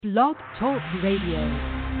Blog Talk Radio.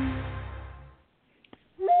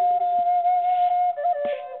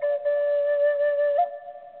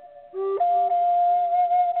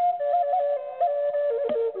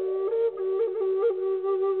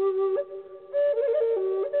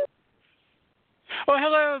 Well,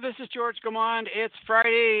 hello, this is George Gamond. It's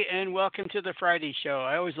Friday, and welcome to the Friday Show.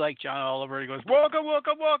 I always like John Oliver. He goes, welcome,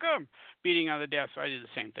 welcome, welcome, beating on the desk. So I do the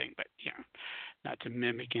same thing, but, not to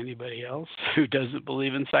mimic anybody else who doesn't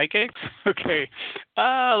believe in psychics. Okay,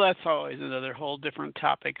 that's always another whole different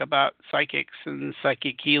topic about psychics and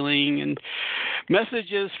psychic healing and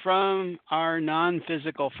messages from our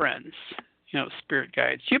non-physical friends. Spirit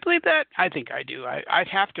guides. Do you believe that? I think I do. I'd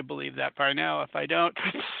have to believe that by now. If I don't,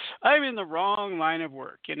 I'm in the wrong line of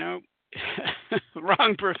work,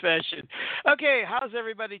 wrong profession. Okay, how's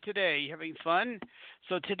everybody today? You having fun?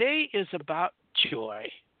 So today is about joy.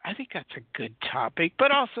 I think that's a good topic, but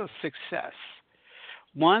also success.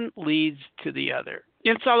 One leads to the other.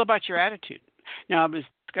 It's all about your attitude. Now, I was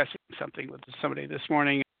discussing something with somebody this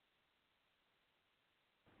morning.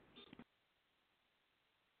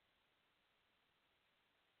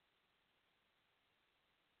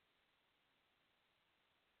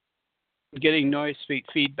 Getting noise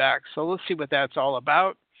feedback. So let's see what that's all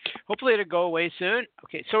about. Hopefully it'll go away soon.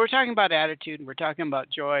 Okay, so we're talking about attitude, and we're talking about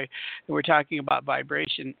joy, and we're talking about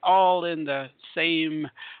vibration, all in the same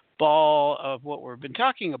ball of what we've been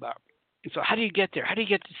talking about. And so how do you get there? How do you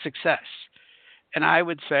get to success? And I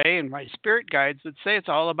would say, and my spirit guides would say, it's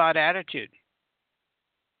all about attitude.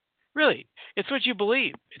 Really, it's what you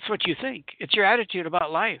believe. It's what you think. It's your attitude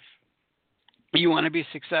about life. You want to be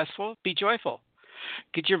successful? Be joyful.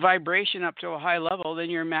 Get your vibration up to a high level,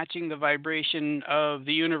 then you're matching the vibration of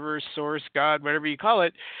the universe, source, God, whatever you call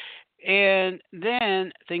it. And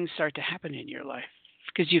then things start to happen in your life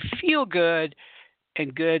because you feel good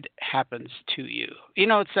and good happens to you.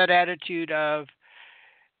 It's that attitude of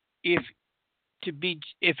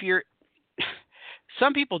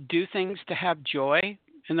some people do things to have joy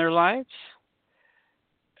in their lives.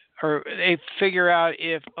 Or they figure out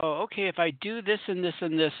if I do this and this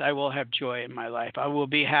and this, I will have joy in my life. I will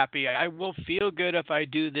be happy. I will feel good if I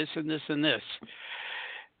do this and this and this.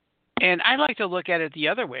 And I like to look at it the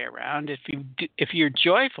other way around. If you're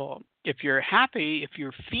joyful, if you're happy, if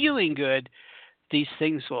you're feeling good, these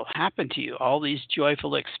things will happen to you. All these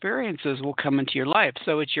joyful experiences will come into your life.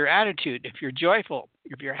 So it's your attitude. If you're joyful,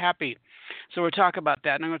 if you're happy. So we'll talk about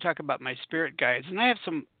that, and I'm going to talk about my spirit guides. And I have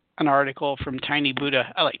an article from Tiny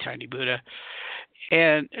Buddha. I like Tiny Buddha.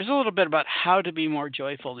 And there's a little bit about how to be more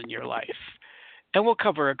joyful in your life. And we'll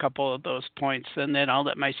cover a couple of those points, and then I'll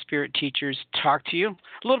let my spirit teachers talk to you.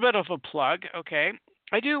 A little bit of a plug, okay?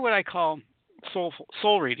 I do what I call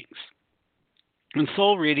soul readings. And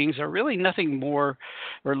soul readings are really nothing more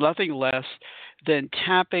or nothing less than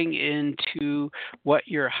tapping into what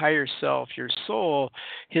your higher self, your soul,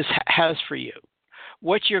 has for you.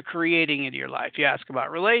 What you're creating in your life. You ask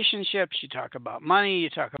about relationships, you talk about money, you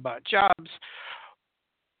talk about jobs.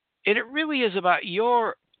 And it really is about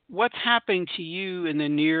what's happening to you in the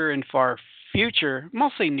near and far future,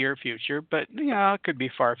 mostly near future, but it could be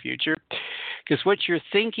far future. Because what you're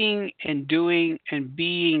thinking and doing and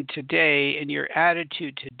being today and your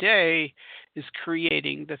attitude today is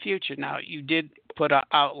creating the future. Now, you did put an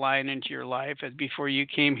outline into your life as before you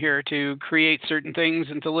came here to create certain things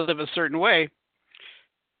and to live a certain way.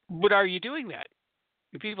 But are you doing that?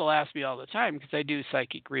 And people ask me all the time because I do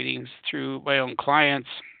psychic readings through my own clients,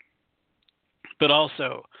 but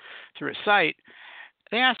also through a site.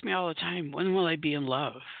 They ask me all the time, when will I be in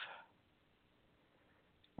love?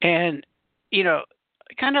 And,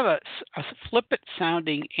 kind of a flippant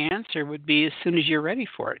sounding answer would be as soon as you're ready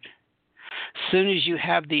for it. As soon as you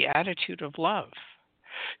have the attitude of love.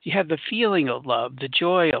 You have the feeling of love, the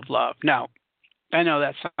joy of love. Now, I know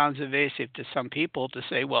that sounds evasive to some people to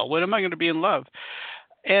say, well, when am I going to be in love?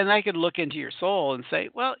 And I could look into your soul and say,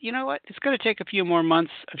 well, you know what? It's going to take a few more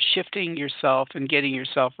months of shifting yourself and getting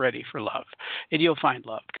yourself ready for love. And you'll find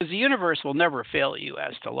love. Because the universe will never fail you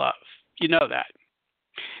as to love. You know that.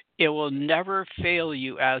 It will never fail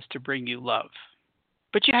you as to bring you love.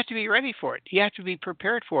 But you have to be ready for it. You have to be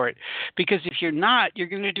prepared for it. Because if you're not, you're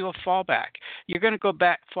going to do a fallback. You're going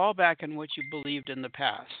to fall back on what you believed in the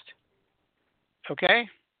past. Okay?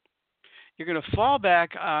 You're going to fall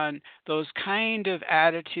back on those kind of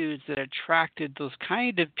attitudes that attracted those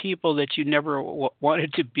kind of people that you never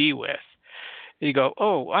wanted to be with. And you go,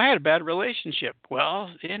 oh, I had a bad relationship. Well,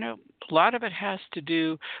 a lot of it has to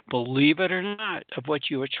do, believe it or not, of what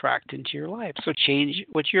you attract into your life. So change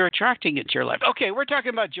what you're attracting into your life. Okay, we're talking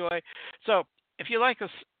about joy. So if you like a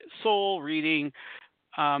soul reading,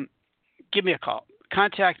 give me a call.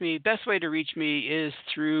 contact me. Best way to reach me is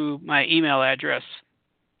through my email address.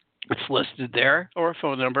 It's listed there, or a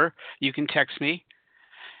phone number. You can text me.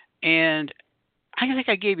 And I think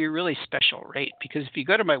I gave you a really special rate, because if you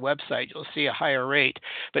go to my website, you'll see a higher rate.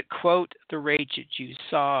 But quote the rate that you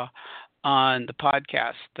saw on the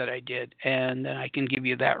podcast that I did, and then I can give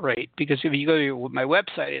you that rate. Because if you go to my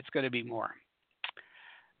website, it's going to be more.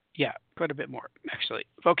 Yeah, quite a bit more, actually.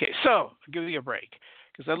 Okay, so I'll give you a break,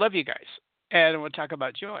 because I love you guys, and I want to talk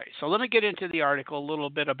about joy. So let me get into the article a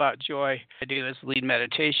little bit about joy. I do this lead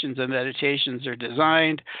meditations, and meditations are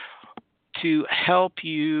designed to help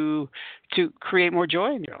you to create more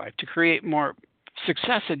joy in your life, to create more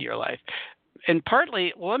success in your life. And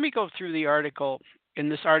partly, well, let me go through the article, in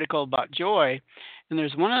this article about joy, and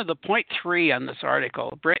there's one of the point 3 on this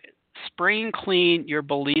article, spring clean your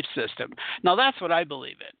belief system. Now, that's what I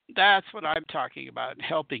believe in. That's what I'm talking about,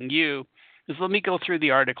 helping you. Is let me go through the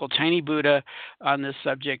article, Tiny Buddha, on this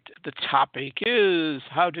subject. The topic is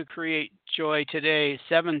how to create joy today,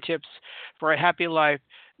 7 tips for a happy life.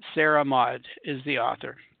 Sarah Maude is the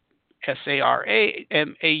author,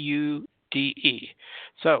 Saramaude.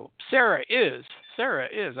 So Sarah is,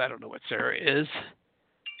 I don't know what Sarah is.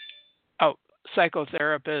 Oh,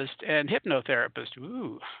 psychotherapist and hypnotherapist.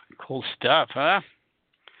 Ooh, cool stuff, huh?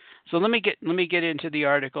 So let me get into the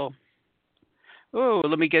article. Oh,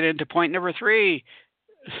 let me get into point number 3.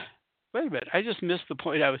 Wait a minute, I just missed the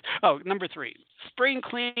point number 3. Spring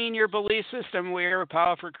clean your belief system. We are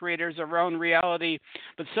powerful creators of our own reality,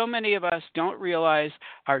 but so many of us don't realize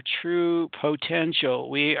our true potential.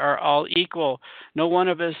 We are all equal. No one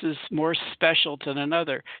of us is more special than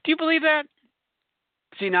another. Do you believe that?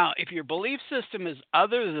 See, now, if your belief system is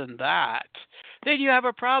other than that, then you have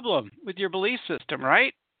a problem with your belief system,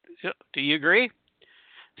 right? Do you agree?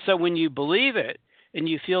 So when you believe it and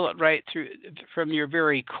you feel it right through from your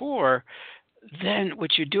very core, then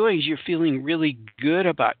what you're doing is you're feeling really good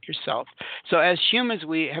about yourself. So as humans,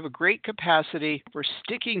 we have a great capacity for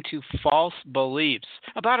sticking to false beliefs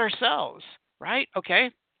about ourselves, right?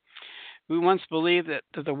 Okay. We once believed that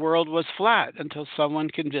the world was flat until someone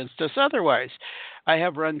convinced us otherwise. I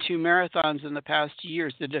have run 2 marathons in the past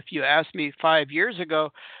years that if you asked me 5 years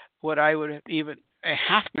ago what I would have even a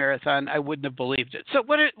half marathon, I wouldn't have believed it. So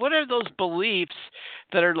what are those beliefs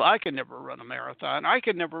that are, I can never run a marathon, I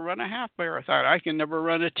can never run a half marathon, I can never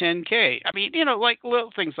run a 10K. I mean, like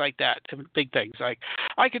little things like that, big things like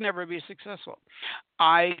I can never be successful.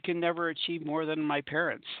 I can never achieve more than my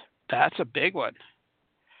parents. That's a big one.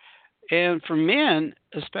 And for men,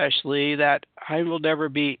 especially, that I will never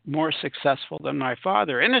be more successful than my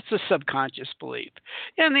father. And it's a subconscious belief.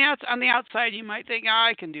 And on the outside, you might think,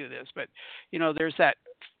 I can do this. But, there's that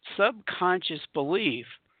subconscious belief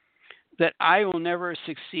that I will never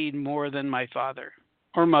succeed more than my father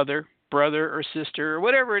or mother, brother or sister, or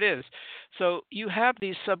whatever it is. So you have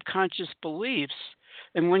these subconscious beliefs.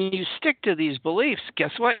 And when you stick to these beliefs,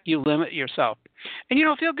 guess what? You limit yourself. And you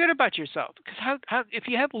don't feel good about yourself. Because how if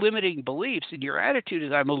you have limiting beliefs and your attitude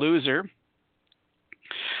is I'm a loser,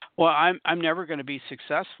 well, I'm never going to be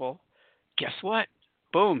successful, guess what?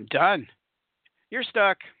 Boom, done. You're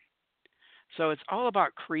stuck. So it's all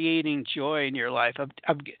about creating joy in your life.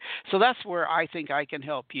 So that's where I think I can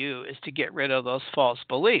help you, is to get rid of those false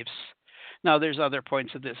beliefs. Now, there's other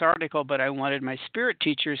points of this article, but I wanted my spirit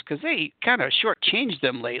teachers, because they kind of shortchanged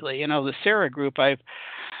them lately. The Sarah group, I've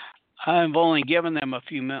only given them a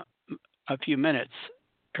few minutes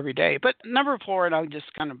every day. But number 4, and I'll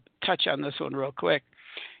just kind of touch on this one real quick.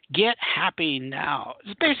 Get happy now.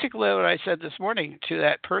 It's basically what I said this morning to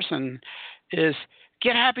that person is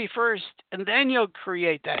get happy first, and then you'll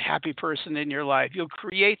create that happy person in your life. You'll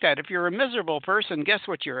create that. If you're a miserable person, guess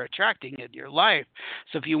what you're attracting in your life?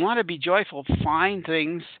 So if you want to be joyful, find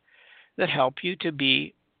things that help you to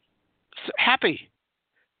be happy.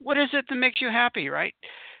 What is it that makes you happy, right?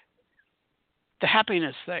 The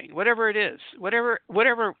happiness thing, whatever it is,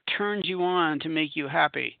 whatever turns you on to make you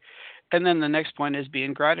happy. And then the next point is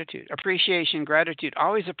being gratitude, appreciation, gratitude,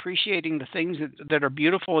 always appreciating the things that are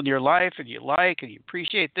beautiful in your life and you like, and you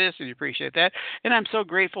appreciate this and you appreciate that. And I'm so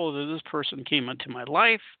grateful that this person came into my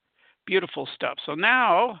life. Beautiful stuff. So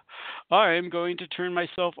now I'm going to turn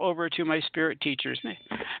myself over to my spirit teachers.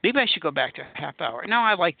 Maybe I should go back to a half hour. No,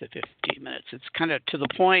 I like the 15 minutes. It's kind of to the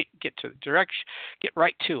point, get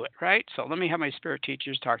right to it, right? So let me have my spirit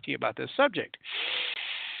teachers talk to you about this subject.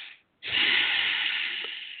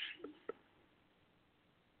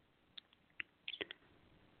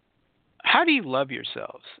 How do you love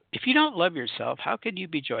yourselves? If you don't love yourself, how can you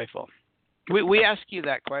be joyful? We ask you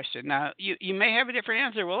that question. Now, you may have a different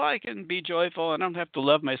answer. Well, I can be joyful. I don't have to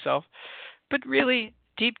love myself. But really,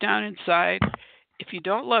 deep down inside, if you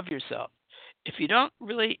don't love yourself, if you don't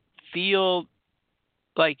really feel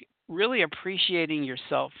like really appreciating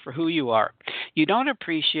yourself for who you are, you don't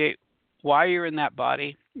appreciate why you're in that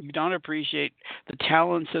body, you don't appreciate the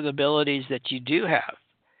talents and abilities that you do have.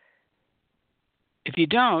 If you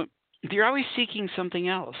don't, you're always seeking something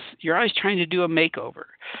else. You're always trying to do a makeover,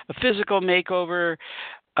 a physical makeover,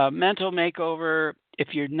 a mental makeover. If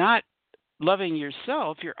you're not loving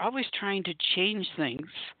yourself, you're always trying to change things,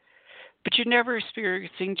 but you're never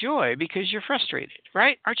experiencing joy because you're frustrated,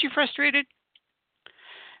 right? Aren't you frustrated?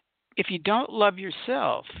 If you don't love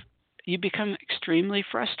yourself, you become extremely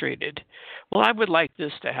frustrated. Well, I would like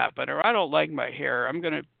this to happen, or I don't like my hair. I'm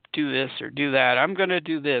going to do this or do that. I'm going to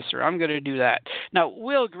do this or I'm going to do that. Now,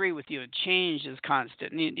 we'll agree with you. Change is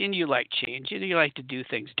constant, and you like change, and you like to do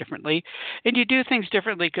things differently, and you do things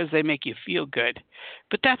differently because they make you feel good.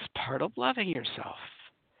 But that's part of loving yourself.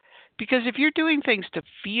 Because if you're doing things to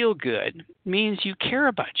feel good, it means you care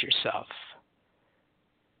about yourself.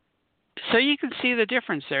 So you can see the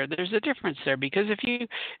difference there. There's a difference there because if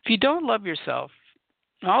you don't love yourself,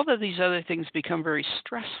 all of these other things become very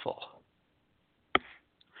stressful.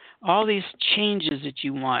 All these changes that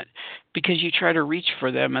you want because you try to reach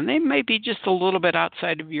for them and they may be just a little bit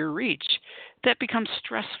outside of your reach, that becomes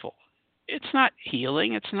stressful. It's not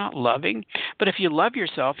healing, it's not loving. But if you love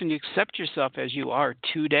yourself and you accept yourself as you are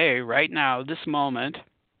today, right now, this moment,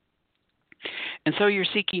 and so you're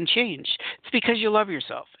seeking change. It's because you love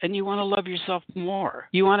yourself and you want to love yourself more.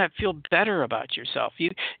 You want to feel better about yourself.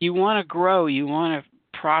 You want to grow. You want to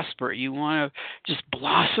prosper. You want to just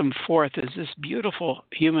blossom forth as this beautiful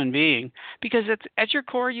human being because it's, at your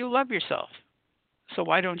core, you love yourself. So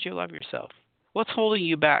why don't you love yourself? What's holding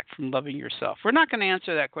you back from loving yourself? We're not going to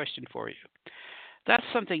answer that question for you. That's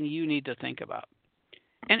something you need to think about.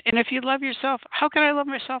 And if you love yourself, how can I love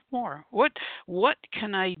myself more? What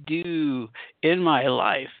can I do in my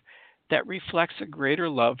life that reflects a greater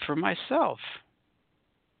love for myself?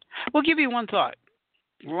 We'll give you one thought,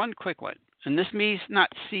 one quick one. And this may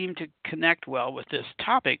not seem to connect well with this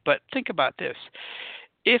topic, but think about this.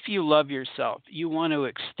 If you love yourself, you want to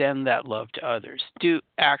extend that love to others. Do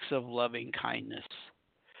acts of loving kindness.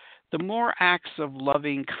 The more acts of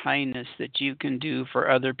loving kindness that you can do for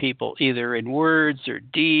other people, either in words or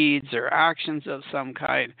deeds or actions of some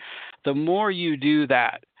kind, the more you do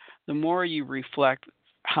that, the more you reflect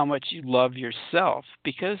how much you love yourself.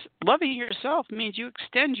 Because loving yourself means you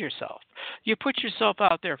extend yourself. You put yourself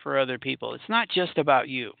out there for other people. It's not just about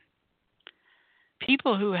you.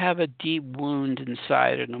 People who have a deep wound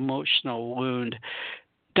inside, an emotional wound,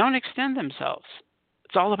 don't extend themselves.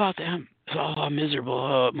 It's all about them. It's all, oh, miserable,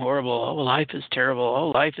 oh, I'm horrible, oh, life is terrible,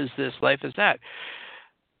 oh, life is this, life is that.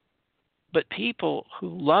 But people who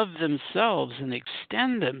love themselves and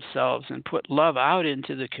extend themselves and put love out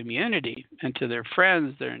into the community and to their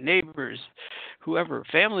friends, their neighbors, whoever,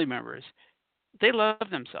 family members, they love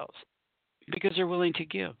themselves because they're willing to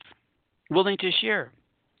give, willing to share.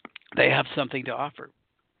 They have something to offer.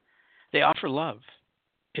 They offer love.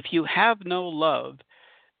 If you have no love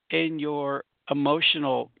in your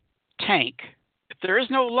emotional tank, if there is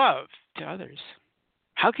no love to others,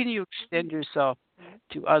 how can you extend yourself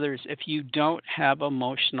to others if you don't have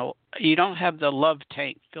you don't have the love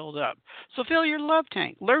tank filled up? So fill your love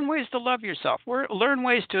tank. Learn ways to love yourself. Learn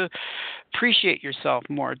ways to appreciate yourself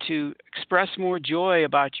more, to express more joy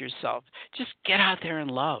about yourself. Just get out there and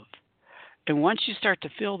love. And once you start to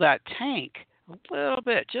fill that tank a little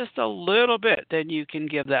bit, just a little bit, then you can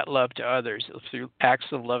give that love to others through acts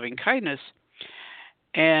of loving kindness,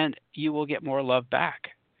 and you will get more love back.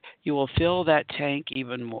 You will fill that tank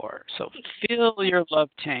even more. So fill your love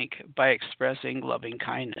tank by expressing loving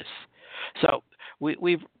kindness. So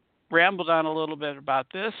we've rambled on a little bit about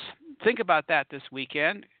this. Think about that this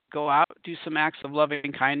weekend. Go out, do some acts of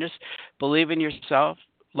loving kindness, believe in yourself,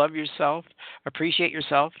 love yourself, appreciate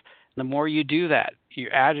yourself. The more you do that,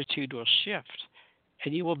 your attitude will shift,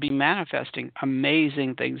 and you will be manifesting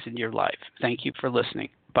amazing things in your life. Thank you for listening.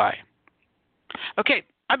 Bye. Okay,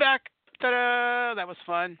 I'm back. Ta-da! That was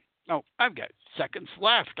fun. Oh, I've got seconds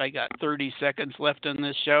left. I got 30 seconds left in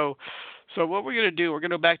this show. So what we're going to do, we're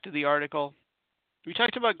going to go back to the article. We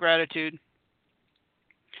talked about gratitude.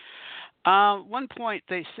 One point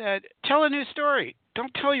they said, tell a new story.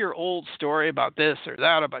 Don't tell your old story about this or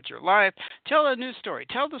that, about your life. Tell a new story.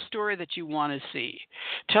 Tell the story that you want to see.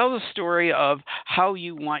 Tell the story of how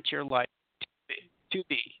you want your life to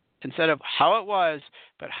be. Instead of how it was,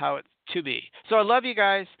 but how it to be. So I love you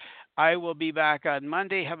guys. I will be back on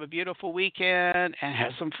Monday. Have a beautiful weekend and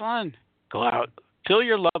have some fun. Go out. Fill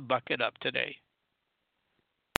your love bucket up today.